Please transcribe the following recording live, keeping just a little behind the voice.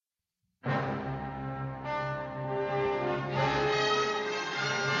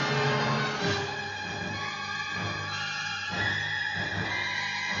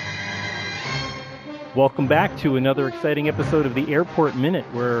Welcome back to another exciting episode of the Airport Minute,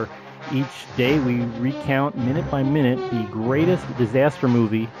 where each day we recount minute by minute the greatest disaster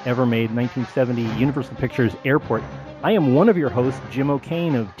movie ever made, 1970 Universal Pictures Airport. I am one of your hosts, Jim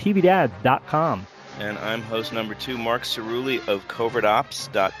O'Kane of TVDads.com. And I'm host number 2, Mark Cerulli of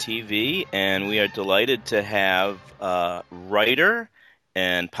CovertOps.tv, and we are delighted to have writer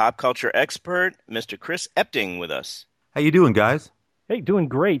and pop culture expert, Mr. Chris Epting, with us. How you doing, guys? Hey, doing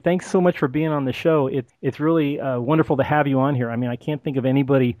great. Thanks so much for being on the show. It's really wonderful to have you on here. I mean, I can't think of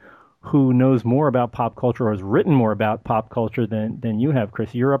anybody who knows more about pop culture or has written more about pop culture than you have,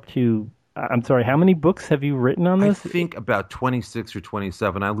 Chris. You're up to, I'm sorry, how many books have you written on this? I think about 26 or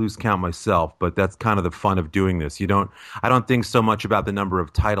 27. I lose count myself, but that's kind of the fun of doing this. I don't think so much about the number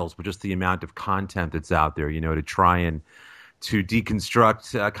of titles, but just the amount of content that's out there, to try and to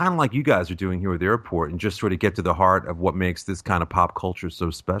deconstruct, kind of like you guys are doing here with Airport, and just sort of get to the heart of what makes this kind of pop culture so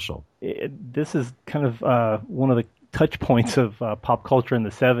special. This is kind of one of the touch points of pop culture in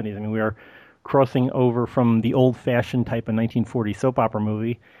the 70s. I mean, we are crossing over from the old-fashioned type of 1940 soap opera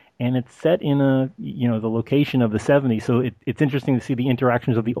movie, and it's set in the location of the 70s. So it's interesting to see the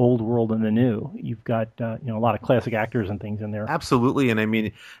interactions of the old world and the new. You've got a lot of classic actors and things in there. Absolutely, and I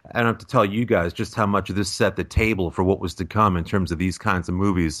mean, I don't have to tell you guys just how much this set the table for what was to come in terms of these kinds of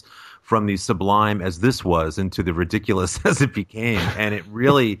movies, from the sublime as this was into the ridiculous as it became. And it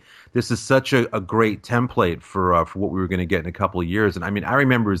really, this is such a great template for what we were going to get in a couple of years. And I mean, I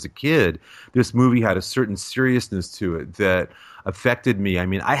remember as a kid, this movie had a certain seriousness to it that affected me. I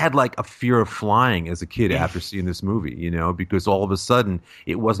mean, I had like a fear of flying as a kid after seeing this movie, because all of a sudden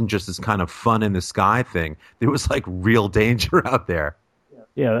it wasn't just this kind of fun in the sky thing. There was like real danger out there.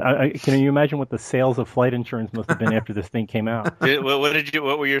 Yeah, can you imagine what the sales of flight insurance must have been after this thing came out? What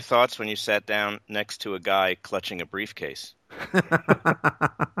were your thoughts when you sat down next to a guy clutching a briefcase?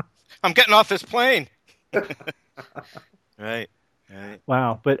 I'm getting off this plane. Right.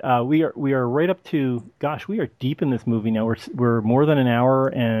 Wow, but we are right up to, gosh, we are deep in this movie now. We're more than an hour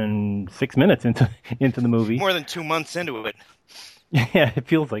and 6 minutes into the movie. More than 2 months into it. Yeah, it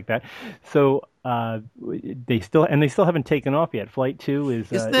feels like that. So they still haven't taken off yet. Flight 2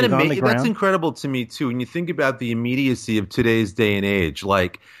 is Isn't that is amazing? on the ground. That's incredible to me too. When you think about the immediacy of today's day and age,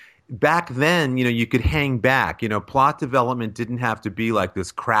 like back then, you could hang back. Plot development didn't have to be like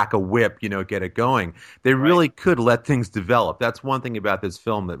this crack a whip, get it going. They really could let things develop. That's one thing about this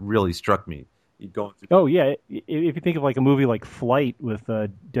film that really struck me. Oh yeah, if you think of like a movie like Flight with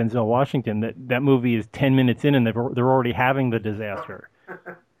Denzel Washington, that movie is 10 minutes in and they're already having the disaster.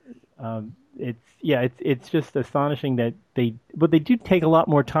 It's just astonishing that they do take a lot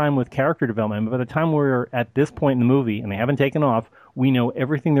more time with character development. By the time we're at this point in the movie and they haven't taken off, we know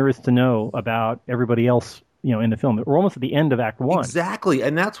everything there is to know about everybody else, in the film. We're almost at the end of Act 1. Exactly,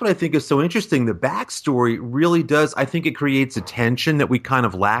 and that's what I think is so interesting. The backstory really does, I think it creates a tension that we kind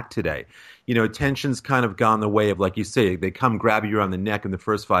of lack today. Tension's kind of gone the way of, like you say, they come grab you around the neck in the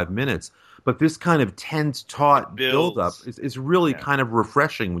first 5 minutes. But this kind of tense, taut build-up is really kind of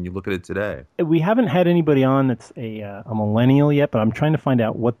refreshing when you look at it today. We haven't had anybody on that's a millennial yet, but I'm trying to find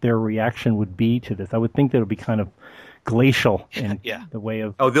out what their reaction would be to this. I would think that it would be kind of glacial in the way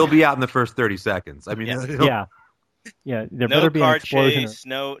of... Oh, they'll be out in the first 30 seconds. I mean, yeah. There no better be an explosion. Chase,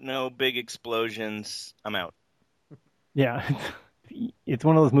 no big explosions. I'm out. Yeah. It's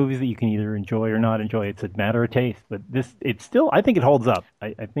one of those movies that you can either enjoy or not enjoy. It's a matter of taste, but it's still, I think it holds up.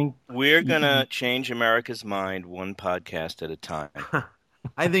 I think we're gonna change America's mind one podcast at a time.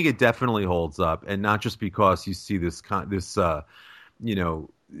 I think it definitely holds up, and not just because you see the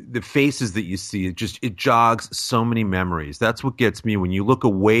faces that you see. It jogs so many memories. That's what gets me when you look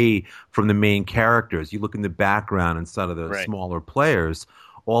away from the main characters. You look in the background instead of the smaller players.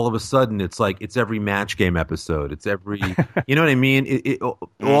 All of a sudden, it's like it's every Match Game episode. It's every, you know what I mean?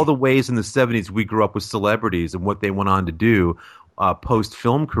 All the ways in the 70s we grew up with celebrities and what they went on to do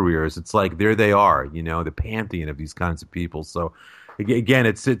post-film careers. It's like there they are, the pantheon of these kinds of people. So, again,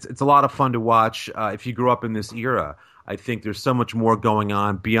 it's a lot of fun to watch. If you grew up in this era, I think there's so much more going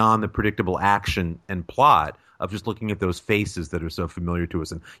on beyond the predictable action and plot of just looking at those faces that are so familiar to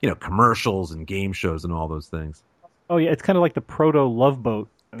us, and commercials and game shows and all those things. Oh yeah, it's kind of like the proto Love Boat.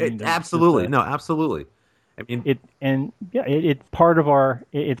 Absolutely, absolutely. I mean, it's part of our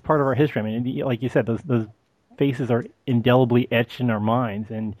history. I mean, like you said, those faces are indelibly etched in our minds,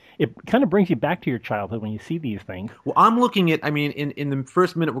 and it kind of brings you back to your childhood when you see these things. Well, I'm looking at, I mean, in the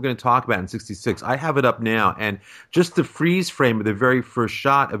first minute we're going to talk about in 66, I have it up now, and just the freeze frame of the very first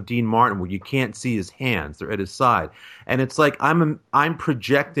shot of Dean Martin where you can't see his hands, they're at his side, and it's like I'm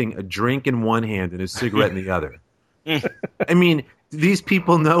projecting a drink in one hand and a cigarette in the other. I mean, these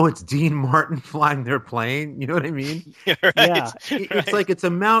people know it's Dean Martin flying their plane? You know what I mean? Right. Yeah. It's like it's a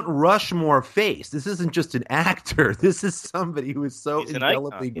Mount Rushmore face. This isn't just an actor. This is somebody who is so He's an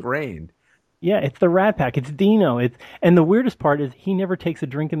indelibly icon. brained. Yeah, it's the Rat Pack. It's Dino. And the weirdest part is he never takes a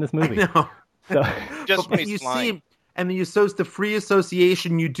drink in this movie. No. So Just when he's you flying. see him, and the free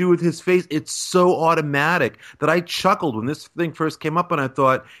association you do with his face, it's so automatic that I chuckled when this thing first came up, and I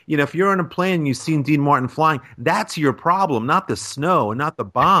thought, if you're on a plane and you've seen Dean Martin flying, that's your problem, not the snow and not the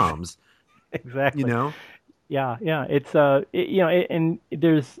bombs. exactly. Yeah. It's and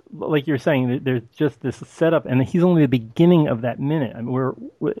there's, like you're saying, there's just this setup, and he's only the beginning of that minute. I mean,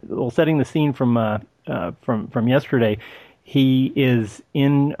 we're setting the scene from yesterday. He is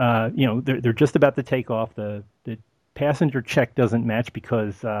in, they're just about to take off. The passenger check doesn't match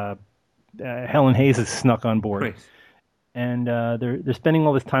because Helen Hayes has snuck on board, Right. and they're spending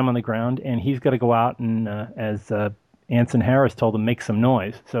all this time on the ground, and he's got to go out and, as Anson Harris told him, make some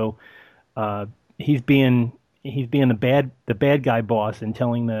noise. So he's being the bad guy boss and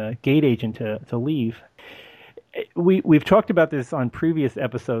telling the gate agent to leave. We've talked about this on previous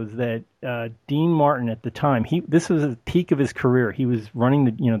episodes that Dean Martin at the time, this was the peak of his career. He was running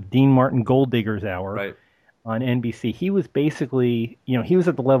the Dean Martin Gold Diggers Hour. Right. On NBC. He was basically, he was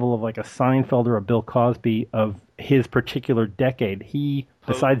at the level of like a Seinfeld or a Bill Cosby of his particular decade. He,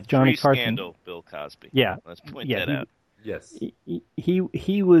 besides Johnny Carson, Scandal Bill Cosby. Yeah, Let's point that out. Yes.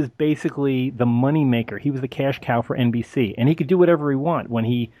 He was basically the money maker. He was the cash cow for NBC, and he could do whatever he wanted. When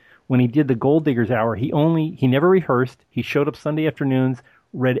he did the Gold Diggers Hour, he never rehearsed. He showed up Sunday afternoons,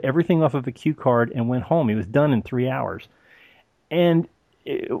 read everything off of a cue card, and went home. He was done in 3 hours. And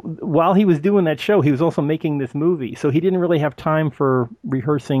while he was doing that show, he was also making this movie, so he didn't really have time for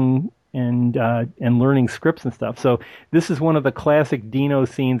rehearsing and learning scripts and stuff. So this is one of the classic Dino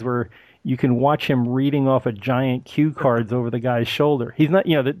scenes where you can watch him reading off a giant cue cards over the guy's shoulder. He's not,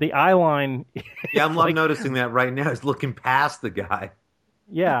 the eye line. Yeah, I'm noticing that right now. He's looking past the guy.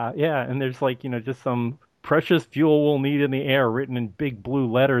 Yeah, and there's just some precious fuel will need in the air written in big blue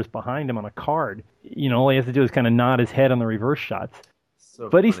letters behind him on a card. All he has to do is kind of nod his head on the reverse shots. So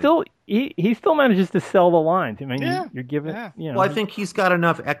but funny. he still manages to sell the lines. I mean, Yeah. you're giving, Well, I think he's got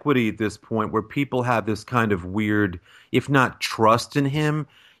enough equity at this point where people have this kind of weird, if not trust in him.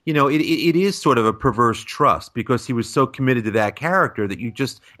 It is sort of a perverse trust because he was so committed to that character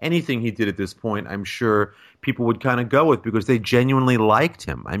that anything he did at this point, I'm sure people would kind of go with because they genuinely liked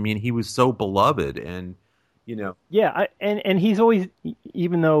him. I mean, he was so beloved and, Yeah, and he's always,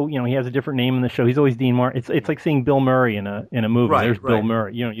 even though he has a different name in the show, he's always Dean Martin. It's like seeing Bill Murray in a movie. Right, There's Bill right.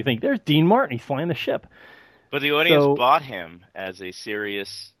 Murray. You think there's Dean Martin. He's flying the ship. But the audience bought him as a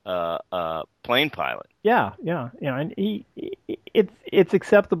serious plane pilot. Yeah, and it's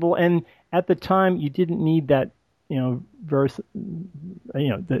acceptable. And at the time, you didn't need that, verse.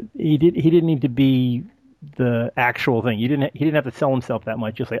 He didn't need to be the actual thing. He didn't have to sell himself that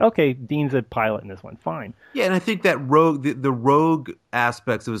much. Just say, okay, Dean's a pilot in this one, fine. Yeah, and I think that the rogue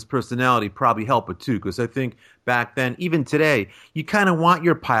aspects of his personality probably help it too, because I think back then, even today, you kind of want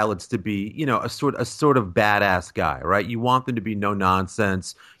your pilots to be, a sort of badass guy, right? You want them to be no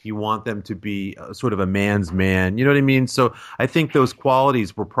nonsense. You want them to be sort of a man's man. You know what I mean? So I think those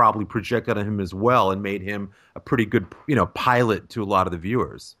qualities were probably projected on him as well, and made him a pretty good, pilot to a lot of the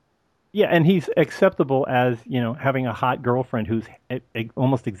viewers. Yeah, and he's acceptable as, having a hot girlfriend who's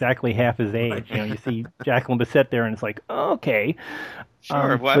almost exactly half his age. Right. You see Jacqueline Bisset there, and it's like, okay.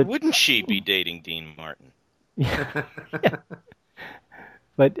 Sure, why wouldn't she be dating Dean Martin? Yeah.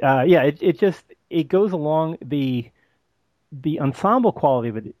 But it goes along. The ensemble quality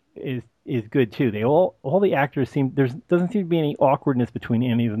of it is good too. They all the actors doesn't seem to be any awkwardness between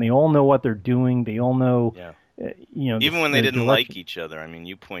any of them. They all know what they're doing. They all know. Yeah. Even when they didn't direction. like each other. I mean,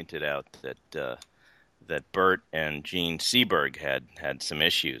 you pointed out that Bert and Gene Seberg had some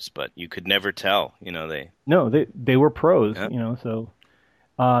issues, but you could never tell. They were pros. Yeah. So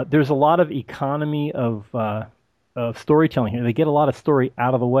there's a lot of economy of storytelling here. They get a lot of story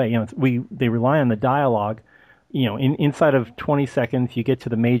out of the way. They rely on the dialogue. Inside of 20 seconds, you get to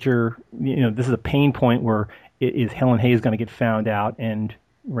the major. This is a pain point where is Helen Hayes going to get found out, and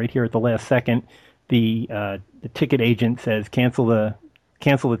right here at the last second, the ticket agent says cancel the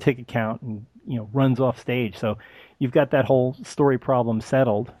ticket count and runs off stage. So you've got that whole story problem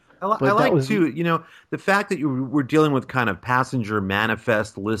settled. I like too, the fact that we're dealing with kind of passenger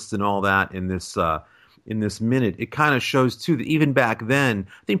manifest lists and all that in this minute. It kind of shows too that even back then,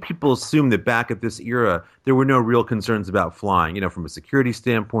 I think people assumed that back at this era there were no real concerns about flying, from a security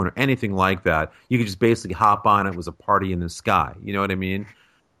standpoint or anything like that. You could just basically hop on. It was a party in the sky. You know what I mean?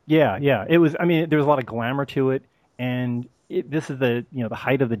 Yeah. It was. I mean, there was a lot of glamour to it, and this is the the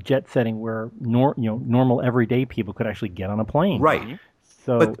height of the jet setting where normal everyday people could actually get on a plane. Right.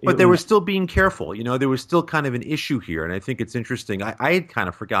 So, but they were still being careful. There was still kind of an issue here, and I think it's interesting. I had kind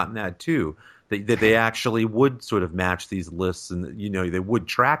of forgotten that too. That they actually would sort of match these lists, and they would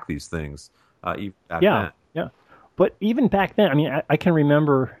track these things. Even back then. Yeah. But even back then, I mean, I can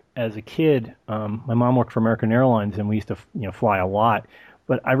remember as a kid, my mom worked for American Airlines, and we used to fly a lot.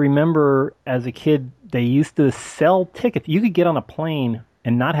 But I remember as a kid, they used to sell tickets. You could get on a plane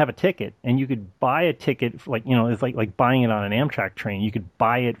and not have a ticket, and you could buy a ticket it's like buying it on an Amtrak train. You could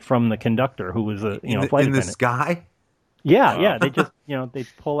buy it from the conductor who was a flight attendant. In the sky. Yeah. They just they'd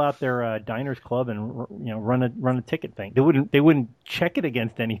pull out their diners club and run a ticket thing. They wouldn't check it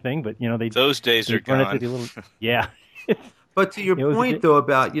against anything, but those days are gone. Yeah. But to your point, though,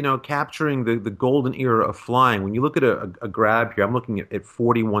 about capturing the golden era of flying, when you look at a grab here, I'm looking at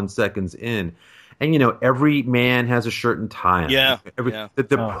 41 seconds in, and every man has a shirt and tie on. Yeah.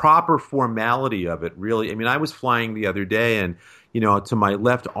 The proper formality of it, really. I mean, I was flying the other day, and to my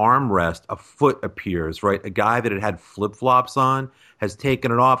left armrest, a foot appears. Right, a guy that had flip flops on has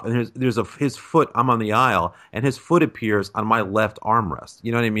taken it off, and there's his foot. I'm on the aisle, and his foot appears on my left armrest.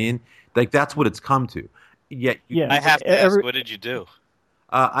 You know what I mean? Like that's what it's come to. Yeah, I have to ask, what did you do?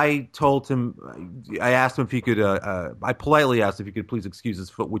 I told him, I asked him if he could, I politely asked if he could please excuse his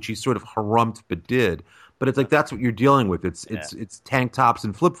foot, which he sort of harumphed but did. But it's like, that's what you're dealing with. It's tank tops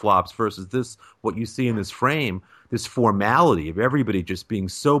and flip-flops versus what you see in this frame, this formality of everybody just being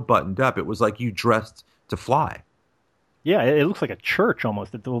so buttoned up. It was like you dressed to fly. Yeah, it looks like a church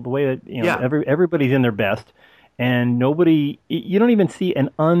almost. The way that, everybody's in their best, and nobody, you don't even see an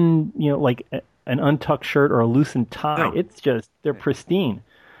an untucked shirt or a loosened tie. No. It's just they're pristine.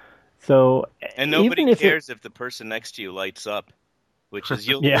 So and nobody cares if the person next to you lights up, which is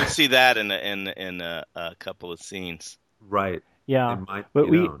you'll see that in a couple of scenes. Right. Yeah. But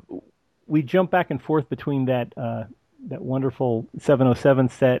we jump back and forth between that wonderful 707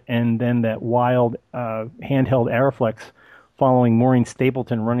 set and then that wild handheld Aeroflex following Maureen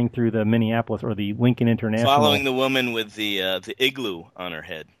Stapleton running through the Minneapolis or the Lincoln International. Following the woman with the igloo on her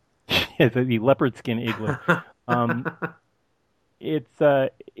head. The leopard skin igloo. It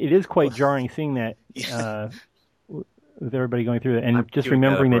is quite jarring seeing that with everybody going through it, and just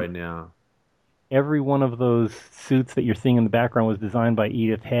remembering that right now. Every one of those suits that you're seeing in the background was designed by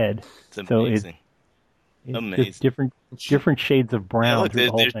Edith Head. It's amazing. So it's just different shades of brown. Yeah,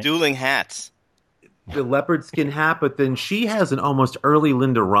 look, there's dueling hats. The leopard skin hat, but then she has an almost early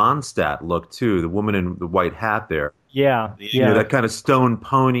Linda Ronstadt look too. The woman in the white hat there. Yeah. That kind of Stone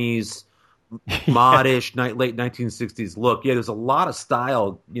Ponies, modish, late 1960s look. Yeah, there's a lot of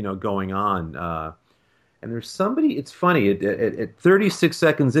style, going on. And there's somebody. It's funny. At 36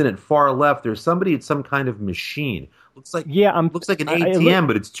 seconds in, at far left, there's somebody at some kind of machine. Looks like an ATM,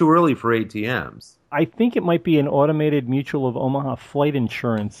 but it's too early for ATMs. I think it might be an automated Mutual of Omaha flight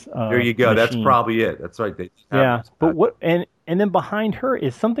insurance. There you go. Machine. That's probably it. That's right. But what and then behind her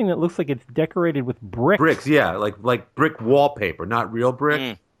is something that looks like it's decorated with bricks. Bricks, yeah, like brick wallpaper, not real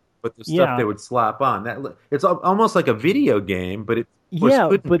brick, but the stuff they would slap on. It's almost like a video game, but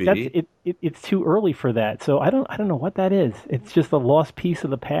it's too early for that. So I don't know what that is. It's just a lost piece of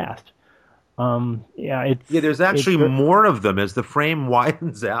the past. There's actually more of them as the frame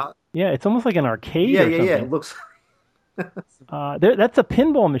widens out. Yeah, it's almost like an arcade or something. Yeah, it looks... that's a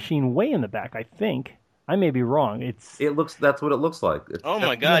pinball machine way in the back, I think. I may be wrong. That's what it looks like. Oh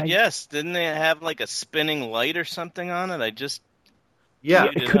my God, yes. Didn't they have like a spinning light or something on it? Could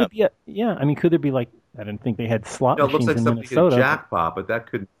there be like, I didn't think they had slot machines in Minnesota. It looks like something jackpot, but that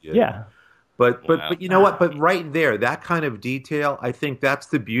couldn't be it. Yeah. But you know what? But right there, that kind of detail, I think that's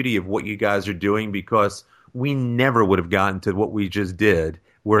the beauty of what you guys are doing, because we never would have gotten to what we just did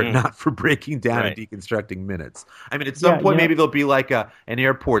were it not for breaking down and deconstructing minutes. I mean, at some point, maybe there'll be like an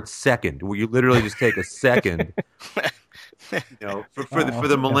airport second where you literally just take a second. For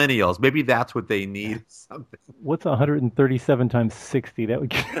the millennials, maybe that's what they need. Something. What's 137 times 60? That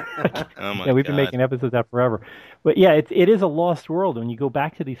would. Oh my we've been making episodes out forever, but it is a lost world. When you go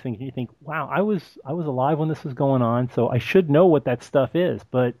back to these things, and you think, "Wow, I was alive when this was going on, so I should know what that stuff is."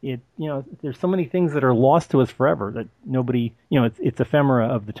 But there's so many things that are lost to us forever that nobody, it's ephemera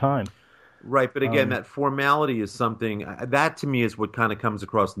of the time. Right, but again, that formality is something that to me is what kind of comes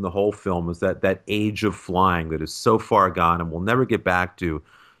across in the whole film, is that age of flying that is so far gone and we'll never get back to,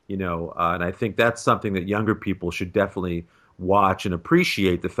 and I think that's something that younger people should definitely watch and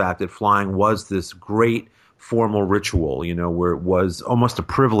appreciate, the fact that flying was this great formal ritual, where it was almost a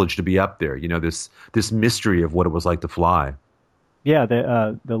privilege to be up there, this mystery of what it was like to fly. Yeah,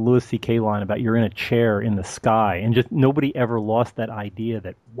 the Louis C.K. line about you're in a chair in the sky, and just nobody ever lost that idea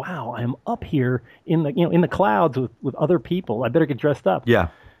that wow, I'm up here in the in the clouds with other people. I better get dressed up. Yeah.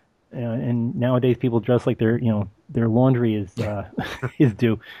 And nowadays people dress like their laundry is is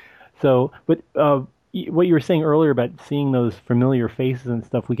due. So, but what you were saying earlier about seeing those familiar faces and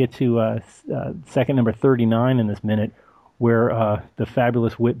stuff, we get to second number 39 in this minute, where the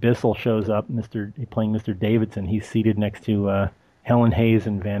fabulous Whit Bissell shows up, playing Mr. Davidson. He's seated next to Helen Hayes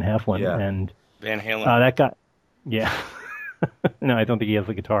and Van Heflin, Yeah. and Van Halen. that guy, yeah. No, I don't think he has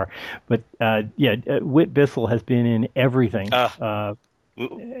the guitar, but Whit Bissell has been in everything.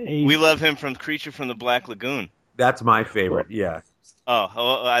 We love him from Creature from the Black Lagoon. That's my favorite. Yeah. Oh,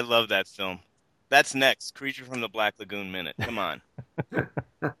 I love that film. That's next. Creature from the Black Lagoon minute. Come on.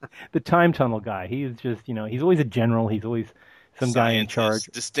 The time tunnel guy. He's just, he's always a general. He's always some guy in charge.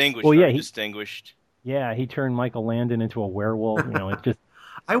 Distinguished. Well, yeah, distinguished. Yeah, he turned Michael Landon into a werewolf. It just.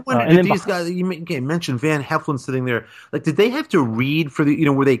 I wonder, did these guys, you mentioned Van Heflin sitting there, like, did they have to read for the,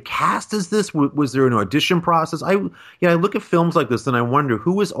 were they cast as this? Was there an audition process? I look at films like this and I wonder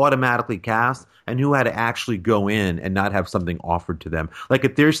who was automatically cast and who had to actually go in and not have something offered to them. Like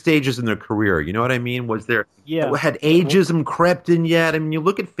at their stages in their career, you know what I mean? Was there, had ageism crept in yet? I mean, you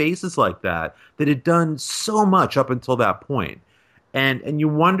look at faces like that had done so much up until that point. And you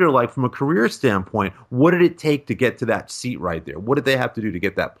wonder, like, from a career standpoint, what did it take to get to that seat right there? What did they have to do to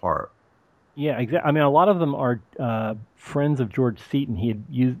get that part? Yeah, exactly. I mean, a lot of them are friends of George Seaton.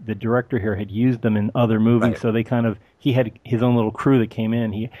 The director here had used them in other movies, right. So he had his own little crew that came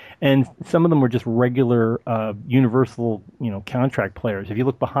in. And some of them were just regular Universal, contract players. If you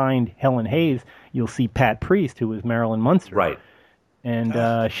look behind Helen Hayes, you'll see Pat Priest, who was Marilyn Munster. Right.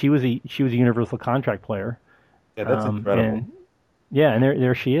 And she was a Universal contract player. Yeah, that's incredible. And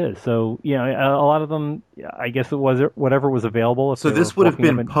there she is. So, a lot of them, I guess it was whatever was available. So this would have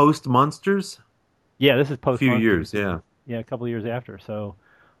been post-Munsters? Yeah, this is post-Munsters. A few years, yeah. Yeah, a couple of years after. So,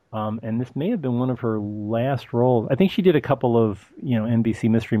 and this may have been one of her last roles. I think she did a couple of, NBC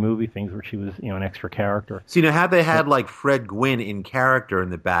mystery movie things where she was, an extra character. So, had they had, like, Fred Gwynn in character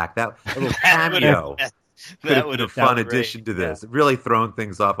in the back, that little cameo could have been a fun addition to this. Really throwing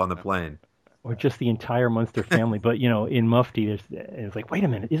things off on the plane. Or just the entire Munster family. But, in Mufti, it's like, wait a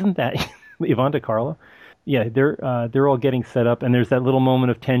minute, isn't that Yvonne DiCarlo? Yeah, they're all getting set up, and there's that little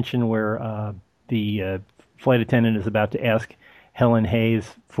moment of tension where the flight attendant is about to ask Helen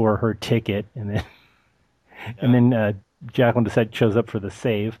Hayes for her ticket, and then Jacqueline Bisset shows up for the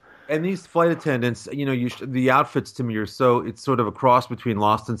save. And these flight attendants, the outfits to me are it's sort of a cross between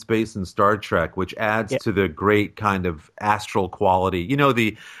Lost in Space and Star Trek, which adds to the great kind of astral quality.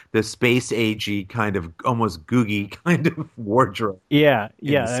 The space agey kind of almost googie kind of wardrobe. Yeah.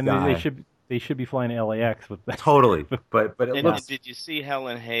 I mean, they should be flying to LAX with that. Totally, but it looks. Did you see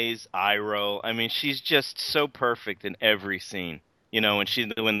Helen Hayes' eye roll? I mean, she's just so perfect in every scene.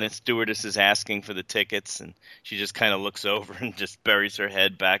 When the stewardess is asking for the tickets, and she just kind of looks over and just buries her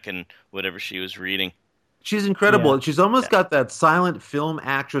head back in whatever she was reading. She's incredible. Yeah. She's almost got that silent film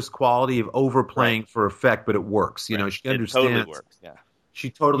actress quality of overplaying for effect, but it works. She understands. It totally works. Yeah. She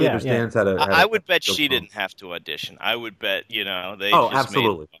totally understands how to. I would bet she didn't have to audition. I would bet they. Oh, just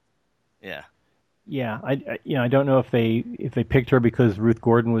absolutely. Yeah. Yeah, I don't know if they picked her because Ruth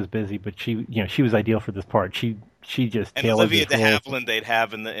Gordon was busy, but she was ideal for this part. She just and Olivia de Havilland they'd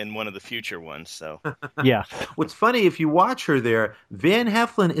have in one of the future ones. So yeah. What's funny, if you watch her there, Van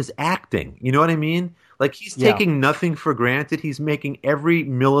Heflin is acting. You know what I mean? Like he's taking nothing for granted. He's making every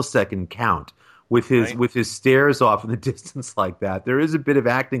millisecond count with his stares off in the distance like that. There is a bit of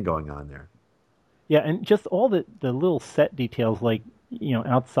acting going on there. Yeah, and just all the little set details, like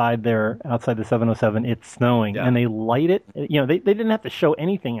outside the 707, it's snowing, and they light it. They didn't have to show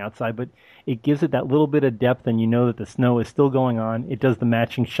anything outside, but it gives it that little bit of depth, and that the snow is still going on. It does the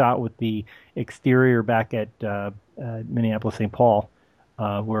matching shot with the exterior back at Minneapolis St. Paul,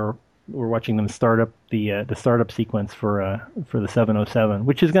 where we're watching them start up the startup sequence for the 707,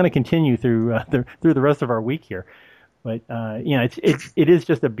 which is going to continue through the rest of our week here. But it is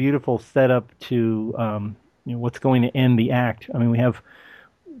just a beautiful setup to what's going to end the act. I mean,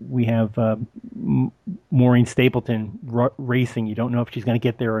 we have Maureen Stapleton racing. You don't know if she's going to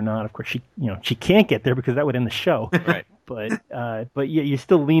get there or not. Of course, she can't get there because that would end the show. Right. But you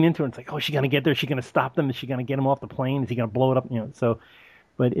still lean into it. It's like, oh, is she going to get there? Is she going to stop them? Is she going to get them off the plane? Is he going to blow it up? So.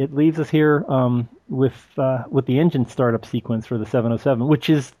 But it leaves us here with the engine startup sequence for the 707, which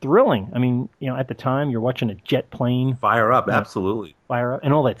is thrilling. I mean, at the time you're watching a jet plane fire up, absolutely fire up,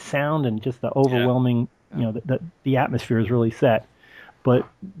 and all that sound and just the overwhelming, the atmosphere is really set. But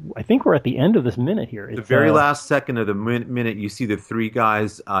I think we're at the end of this minute here. The very last second of the minute, you see the three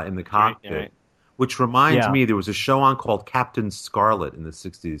guys in the cockpit, right. which reminds me there was a show on called Captain Scarlet in the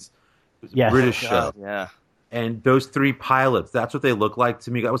 60s. It was a British show. Yeah. And those three pilots, that's what they look like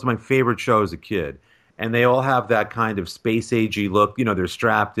to me. That was my favorite show as a kid. And they all have that kind of space-agey look. You know, they're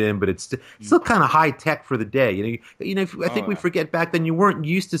strapped in, but it's still kind of high-tech for the day. I think we forget back then you weren't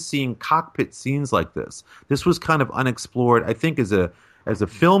used to seeing cockpit scenes like this. This was kind of unexplored. I think as a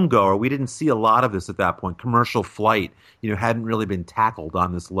film goer, we didn't see a lot of this at that point. Commercial flight, hadn't really been tackled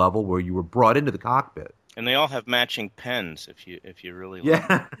on this level where you were brought into the cockpit. And they all have matching pens if you really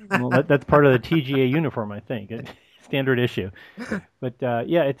yeah. Well, that's part of the TGA uniform, I think. Standard issue. But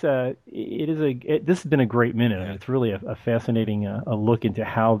this has been a great minute. I mean, it's really a fascinating a look into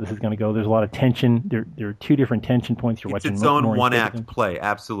how this is going to go. There's a lot of tension. There are two different tension points. You're watching its own one-act play.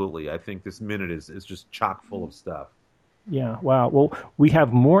 Absolutely. I think this minute is just chock full of stuff. Yeah, wow. Well, we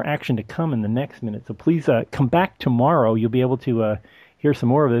have more action to come in the next minute, so please come back tomorrow. You'll be able to hear some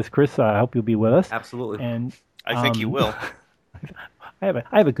more of this. Chris, I hope you'll be with us. Absolutely. And I think you will. I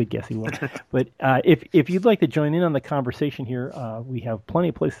have a good guess he will. But if you'd like to join in on the conversation here, we have plenty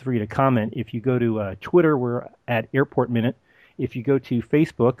of places for you to comment. If you go to Twitter, we're at Airport Minute. If you go to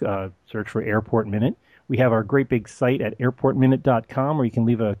Facebook, search for Airport Minute. We have our great big site at airportminute.com where you can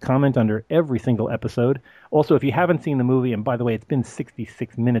leave a comment under every single episode. Also, if you haven't seen the movie, and by the way, it's been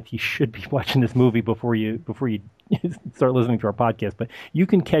 66 minutes, you should be watching this movie before you start listening to our podcast. But you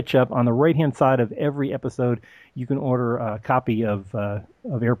can catch up on the right-hand side of every episode. You can order a copy of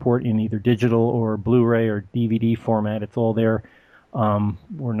Airport in either digital or Blu-ray or DVD format. It's all there.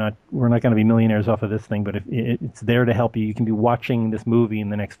 We're not going to be millionaires off of this thing, but if it's there to help you. You can be watching this movie in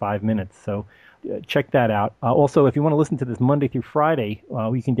the next 5 minutes. So check that out. Also, if you want to listen to this Monday through Friday,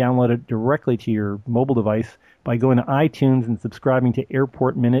 you can download it directly to your mobile device by going to iTunes and subscribing to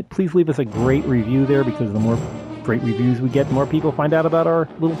Airport Minute. Please leave us a great review there, because the more great reviews we get, the more people find out about our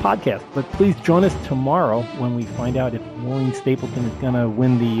little podcast. But please join us tomorrow when we find out if Maureen Stapleton is going to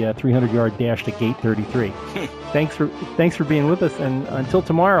win the 300-yard dash to gate 33. Thanks for being with us, and until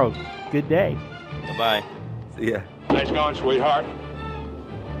tomorrow, good day. Bye-bye. See ya. Nice going, sweetheart.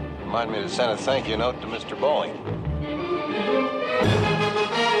 Remind me to send a thank you note to Mr. Bowling.